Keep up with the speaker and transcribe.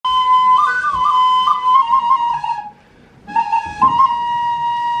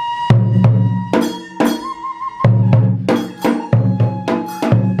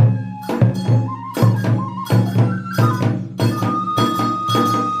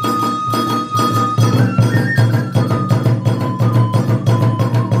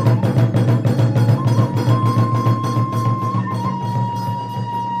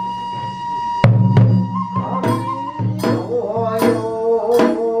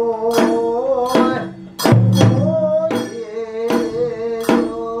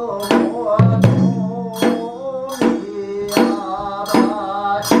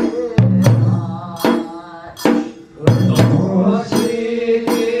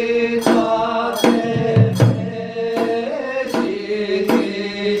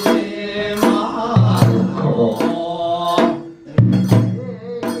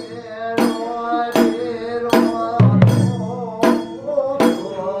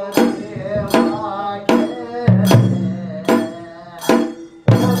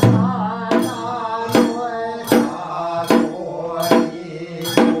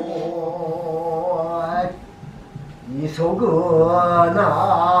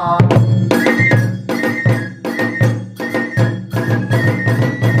な。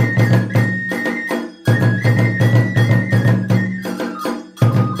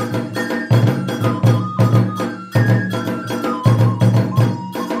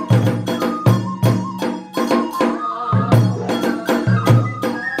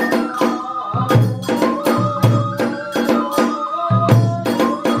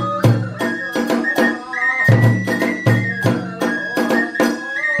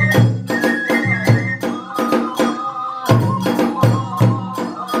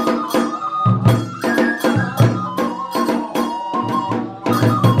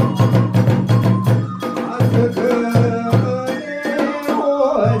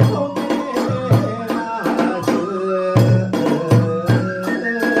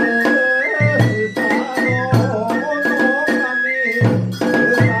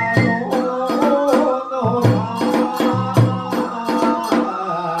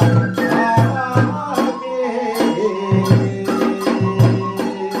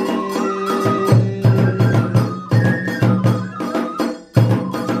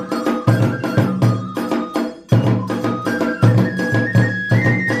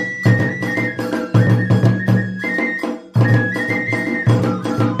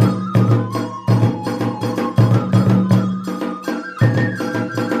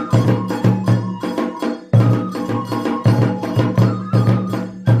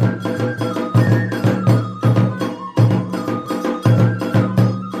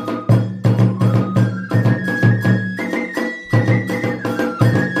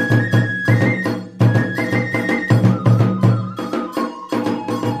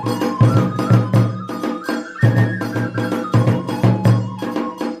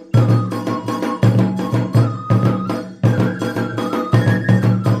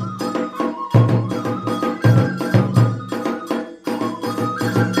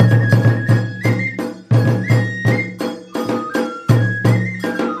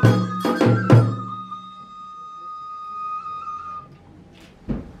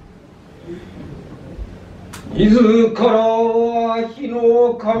自らは日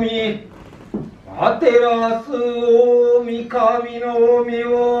の神アテラス大神の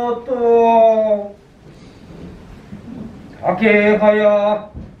御と竹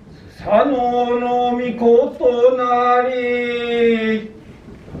早スサノの御子となり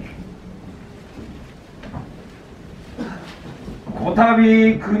こた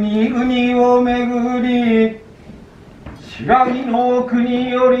び国々を巡り白木の国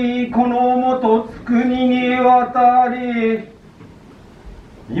よりこの元津国に渡り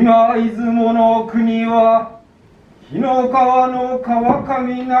今出雲の国は日の川の川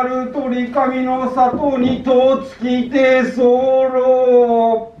上なる鳥神の里にと尽きて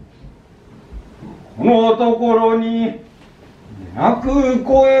候このところに泣く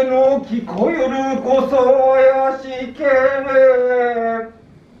声の聞こえるこそやしけめ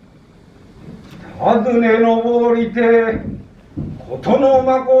尋ね登りて事の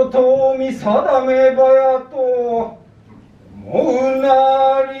まことを見定めばやと思う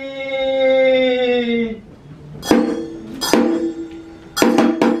なり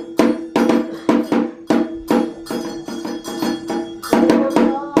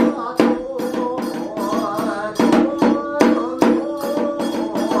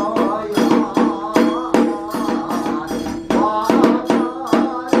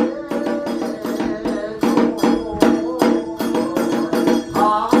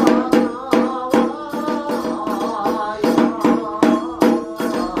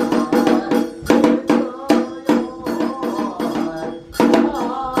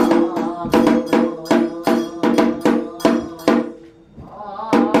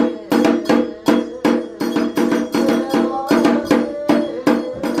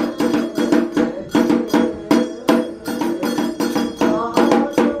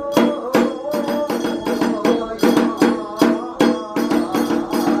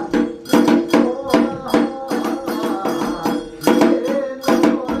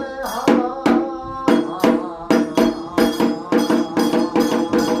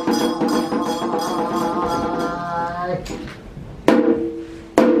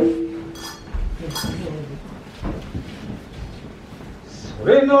そ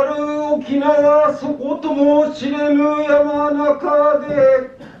れなる沖縄そことも知れぬ山中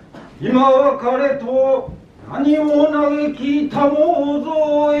で今は彼と何を嘆きたもう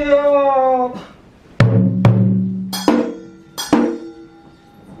ぞや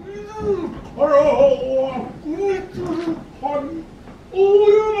自らは国津藩大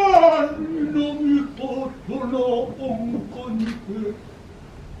山の御事の恩子にて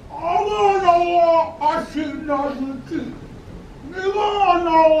あわらは足なずき願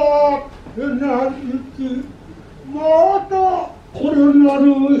なきまたこれな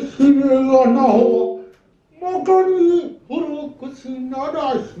る姫がなおまかに古くしな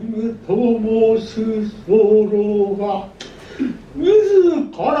ら姫と申し候が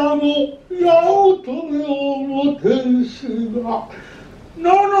自らも八乙女をも天使が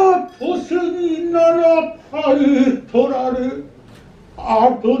七年に七体取られ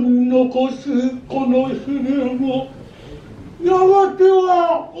後に残すこの姫もやがて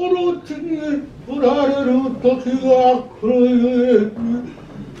はオロチに取られる時が来るゆえに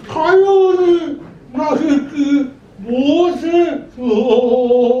かようになひき申せ候。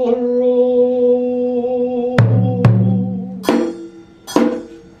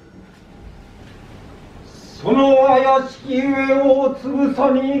その怪しき上をつぶ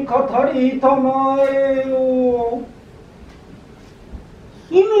さに語りたまえよ。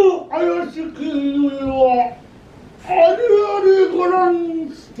その怪しき上はあれあれご覧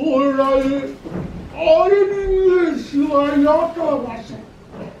そうらえあれに見えしはやたばし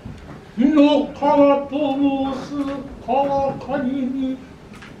火の川と申す川谷に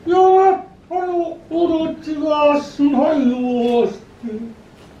やがたのオロチが住まいをして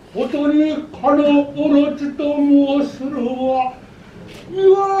ことにかのオロチと申するは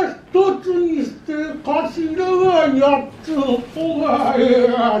岩一つにして頭が八つ尾が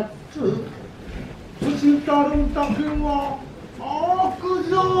八つそしたるだけは悪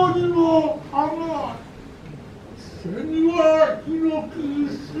情にも甘い背にはヒノキ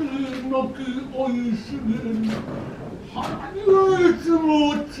杉の木生い茂り腹にはいつも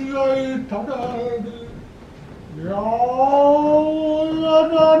血合いただりやおや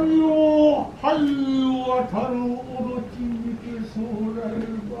何を這い渡るオロチにてそうられ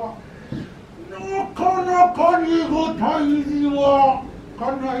ばなかなかにご退治は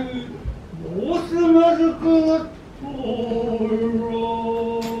かないもうすまずく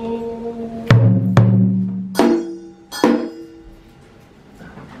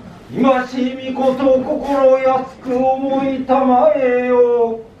今しみこと心安く思いたまえ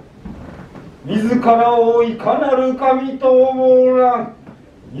よ。自らをいかなる神と思らん。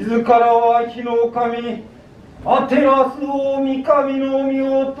自らは火の神アテラス大神の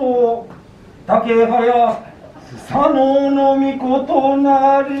御音竹早スサノオの御事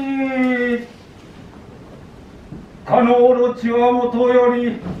なり。かのオロチはもとよ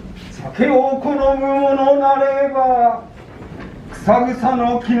り酒を好む者なれば草草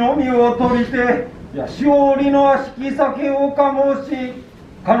の木の実を取りてヤシオリの悪しき酒を醸し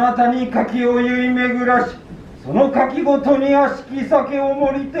彼方に柿を結い巡らしその柿ごとに悪しき酒を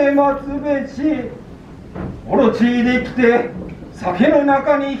盛りて待つべし。オロチできて酒の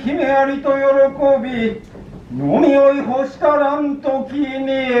中に姫ありと喜び飲み酔い干したらんとき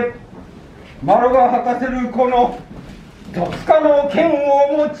にマロが吐かせるこの戸塚の剣を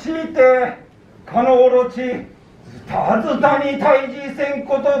用いてかのオロチズタズタに退治せん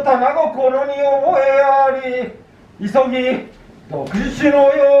こと棚心に覚えあり急ぎ特殊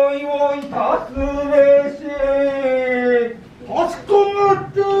の用意をいたすべし。かしこま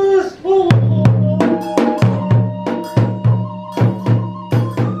ってそう。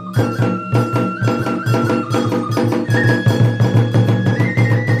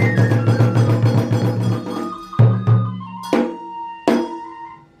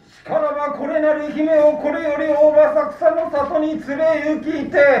しからばこれなる姫をこれより大浅草の里に連れ行き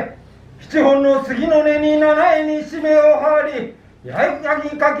て七本の杉の根に七重に締めを張り八重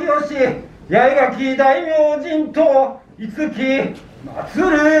垣柿吉八重垣大明神といつき祭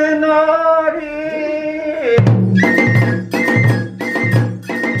るなり。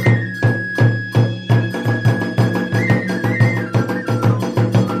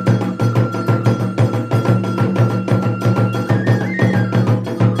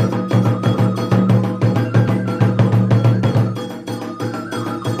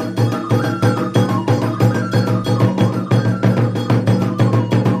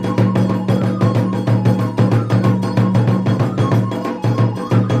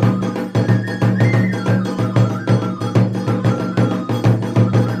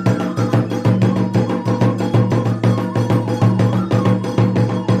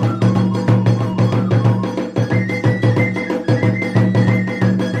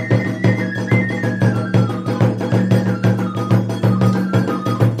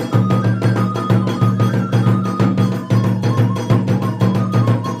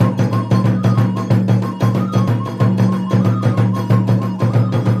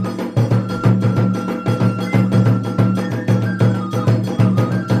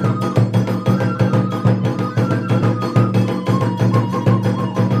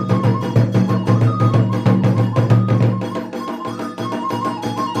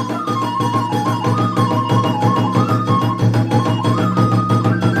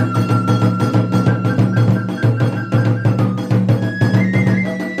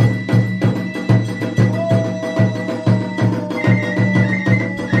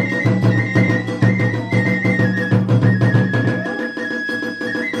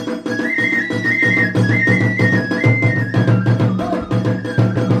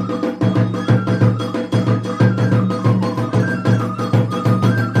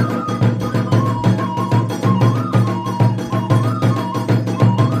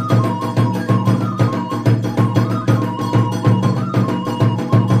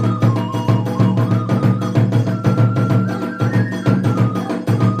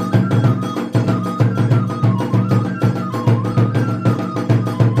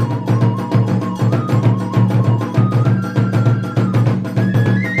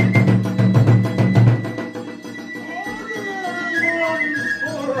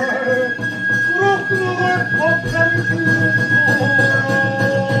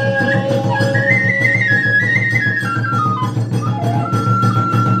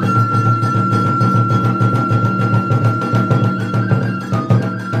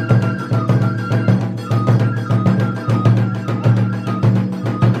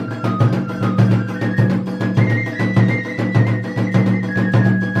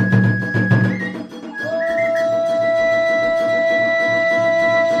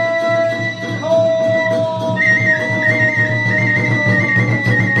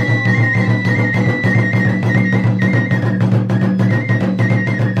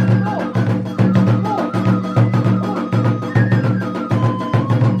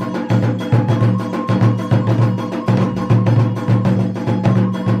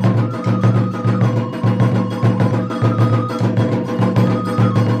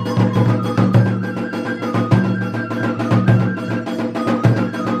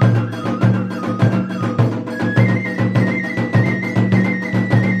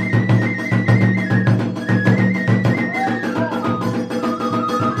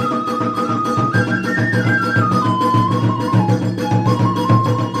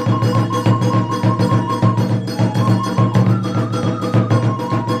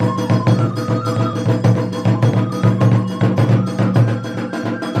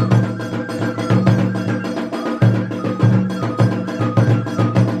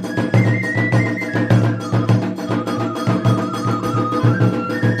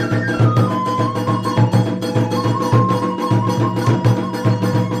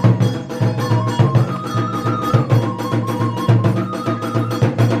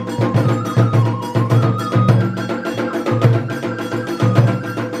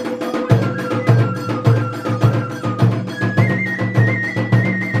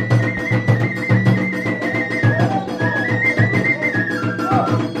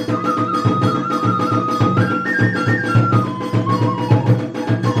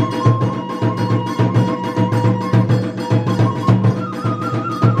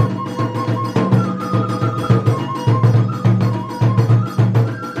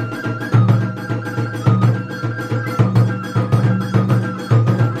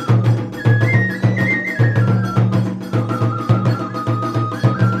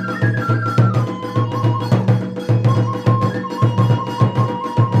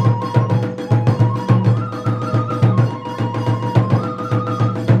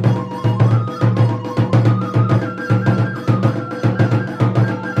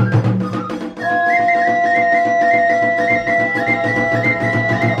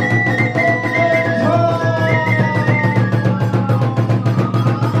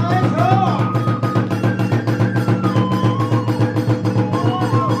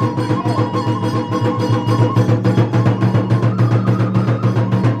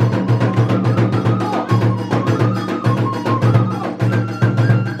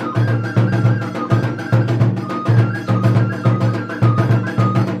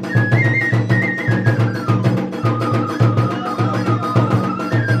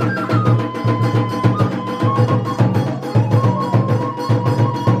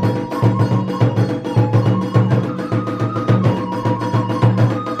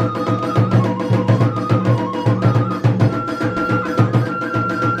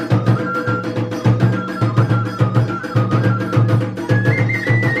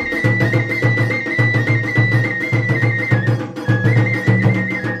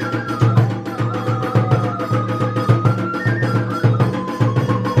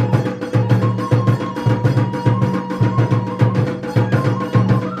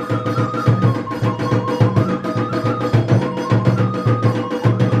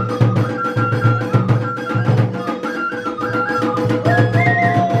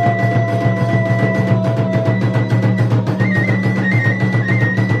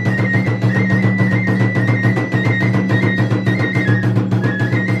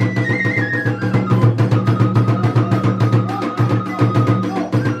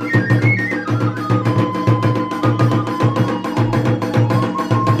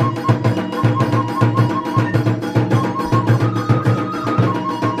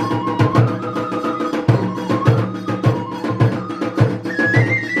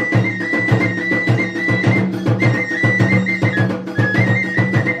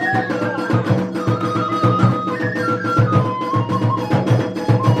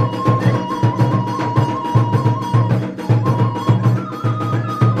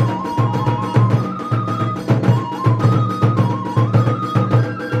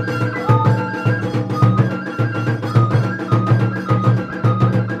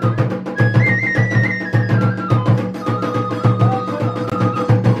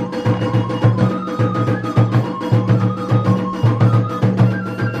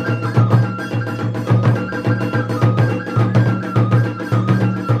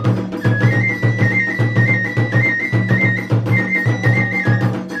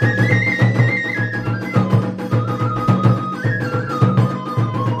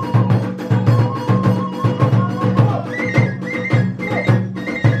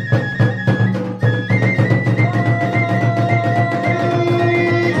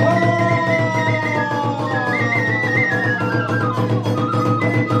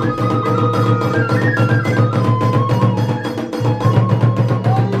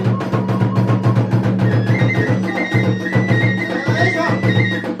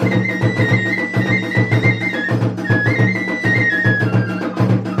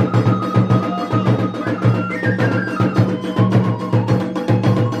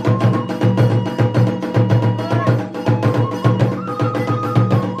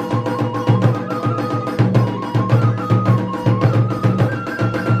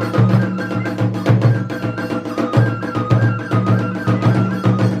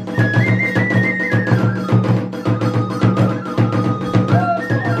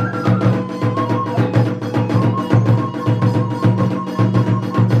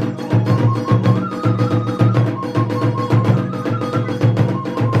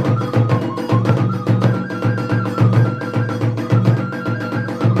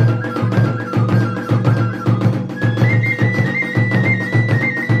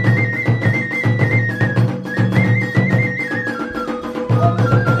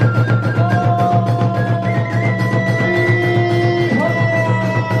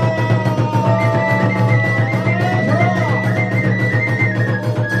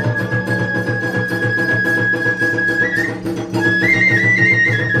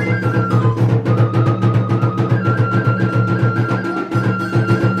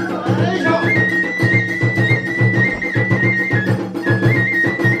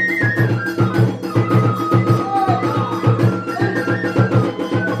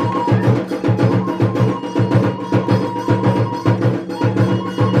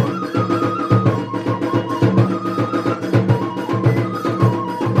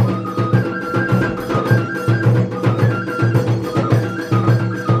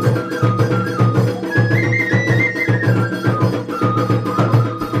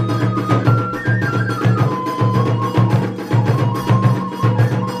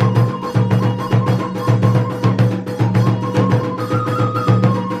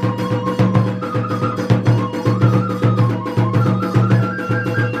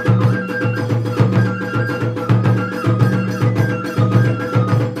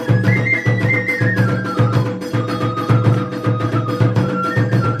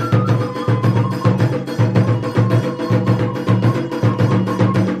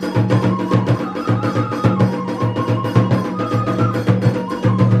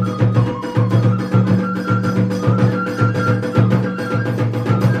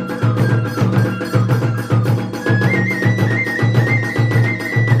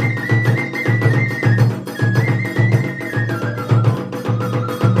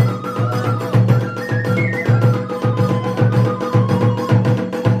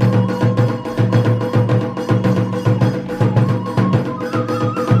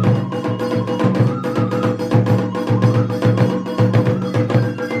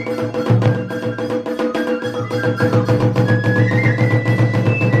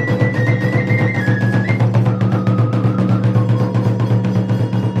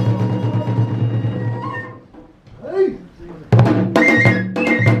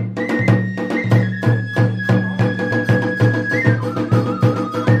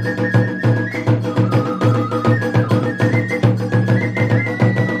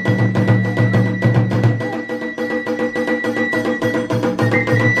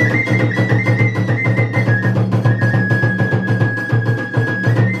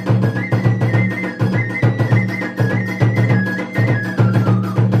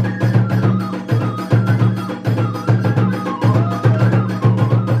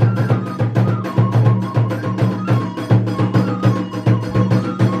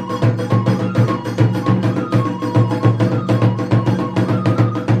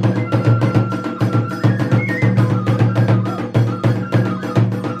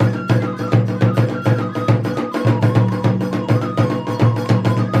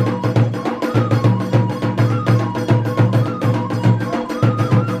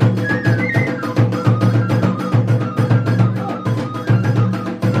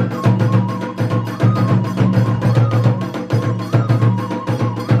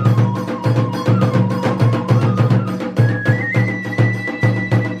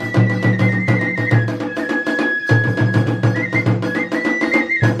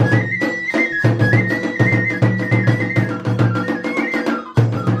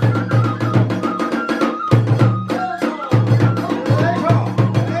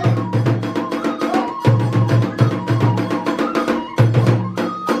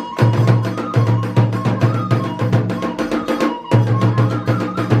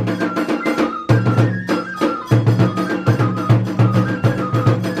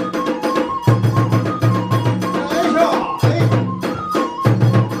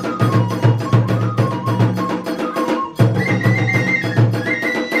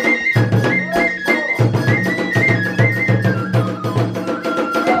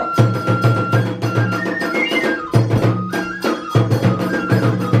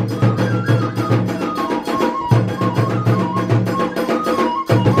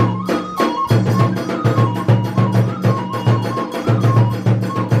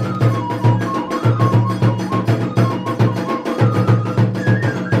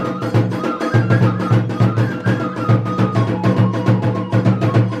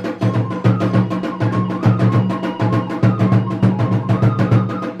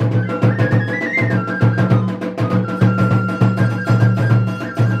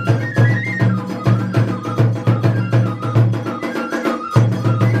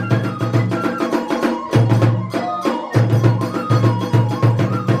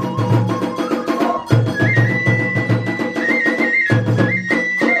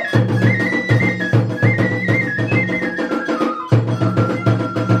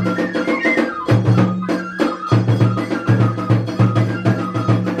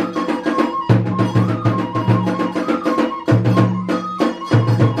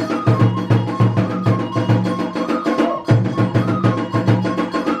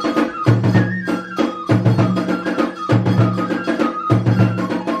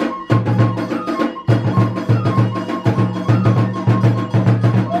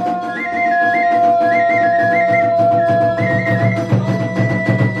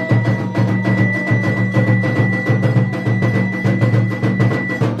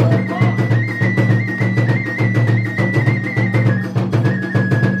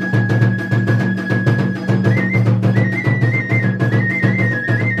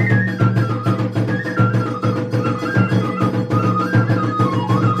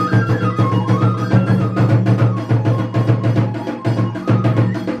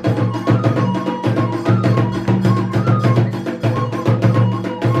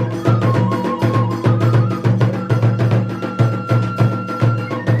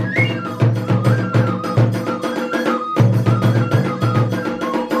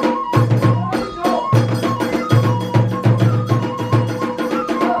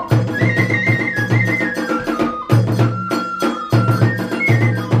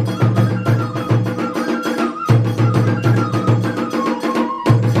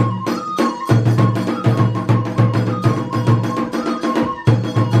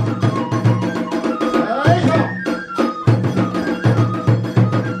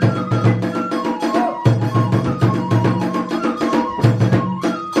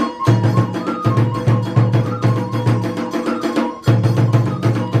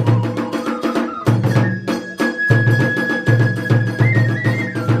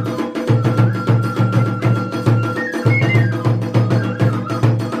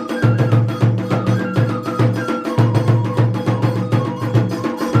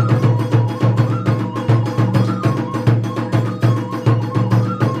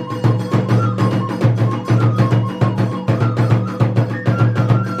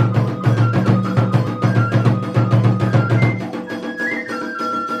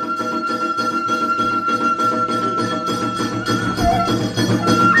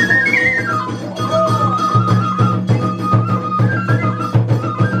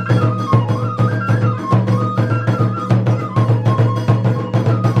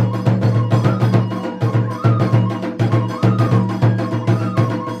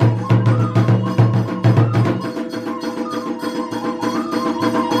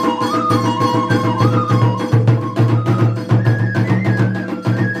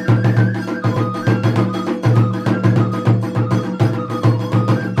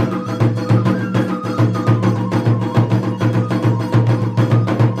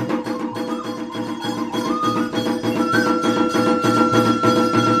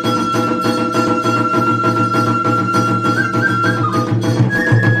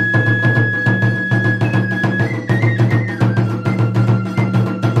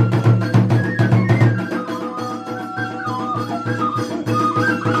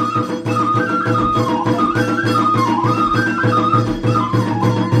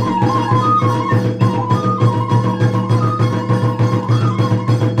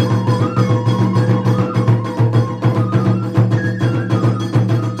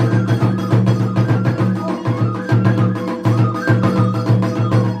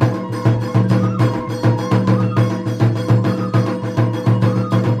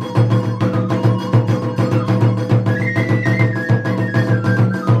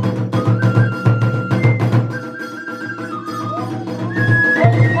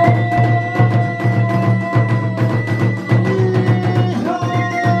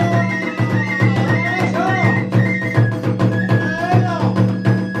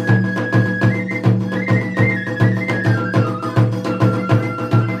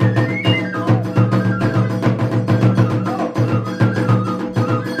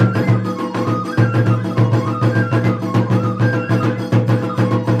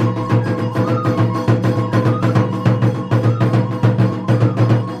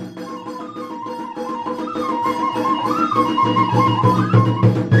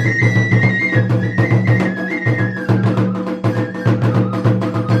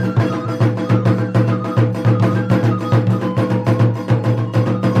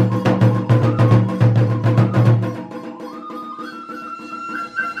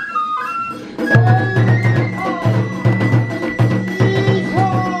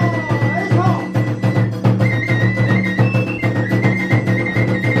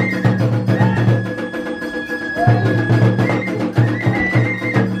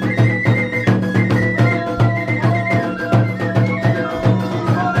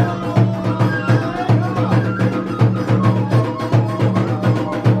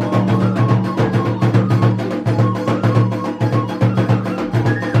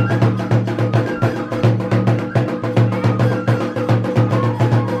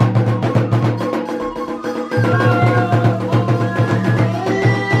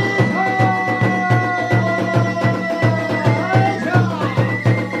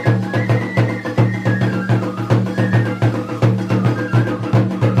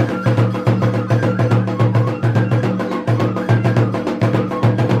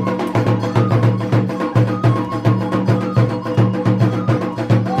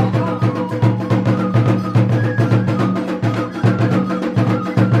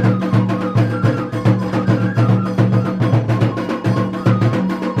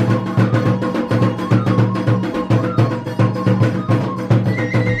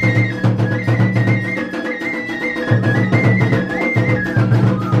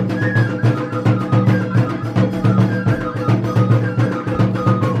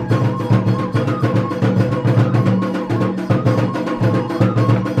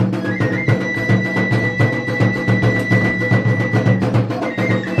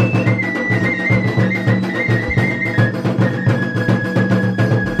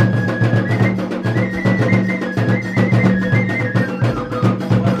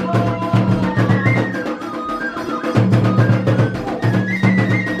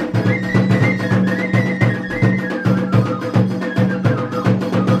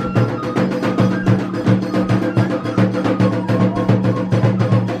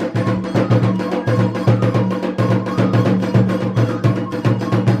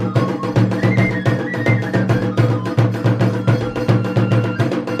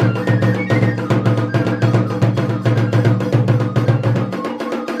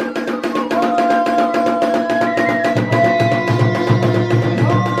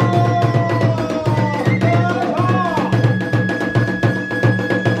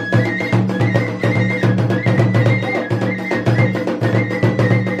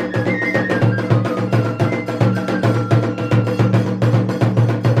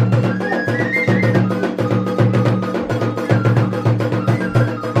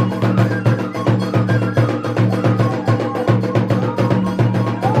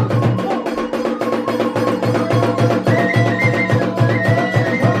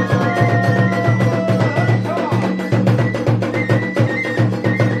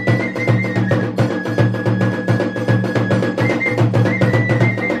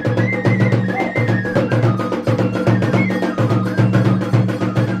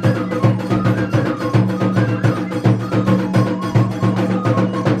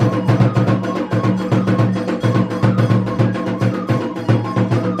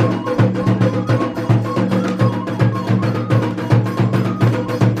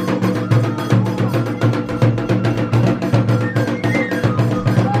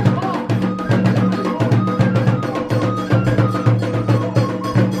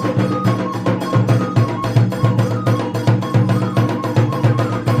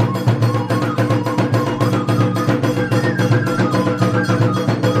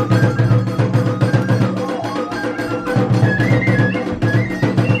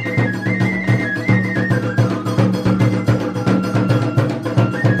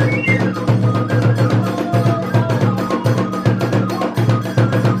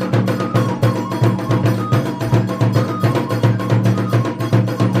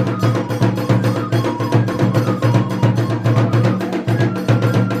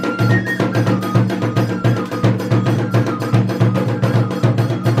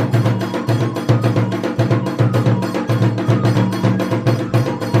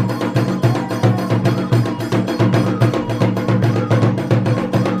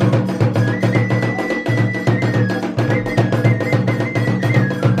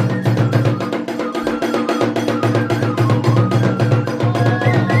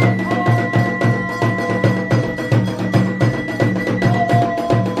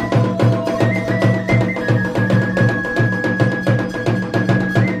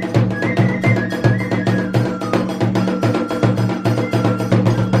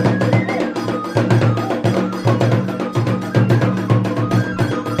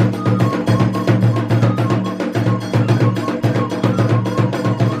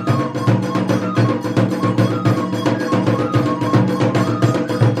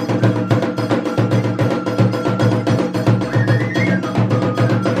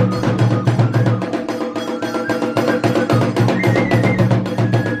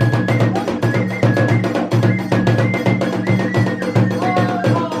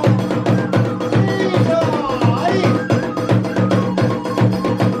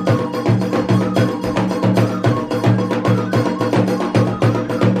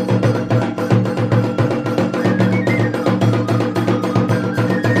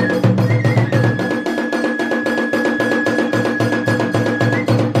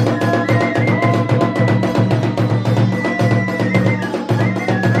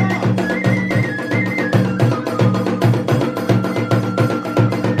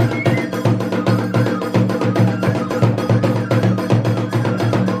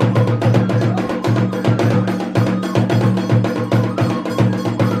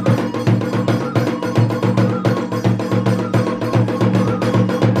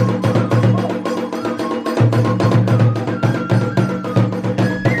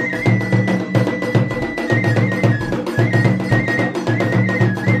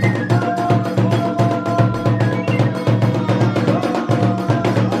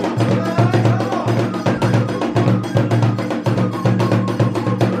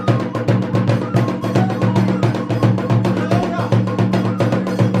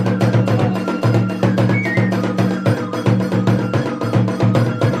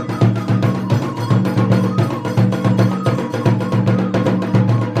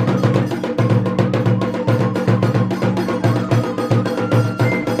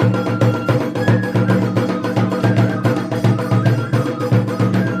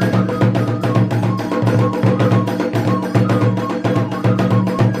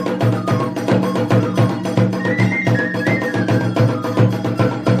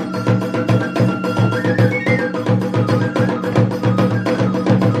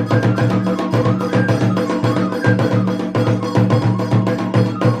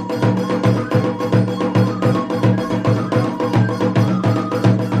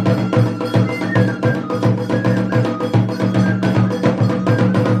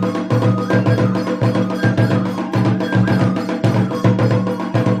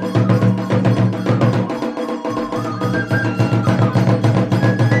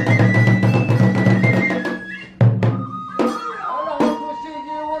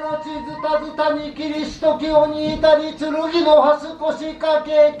時をにいたり剣の蓮腰か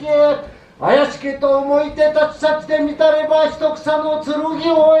けけ怪しけと思いて立ち先で見たれば一草の剣を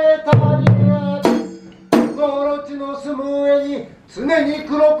得たりのろちの住む上に常に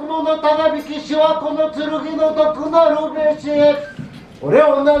黒雲のたがびきしはこの剣の毒なるべし俺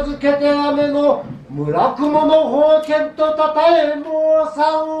を名付けて雨の村雲の宝剣とたたえ申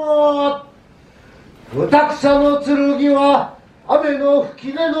さんを歌草の剣は雨の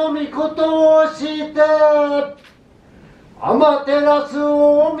吹き根の御事をして天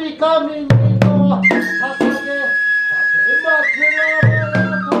照大神にと捧げ奉られ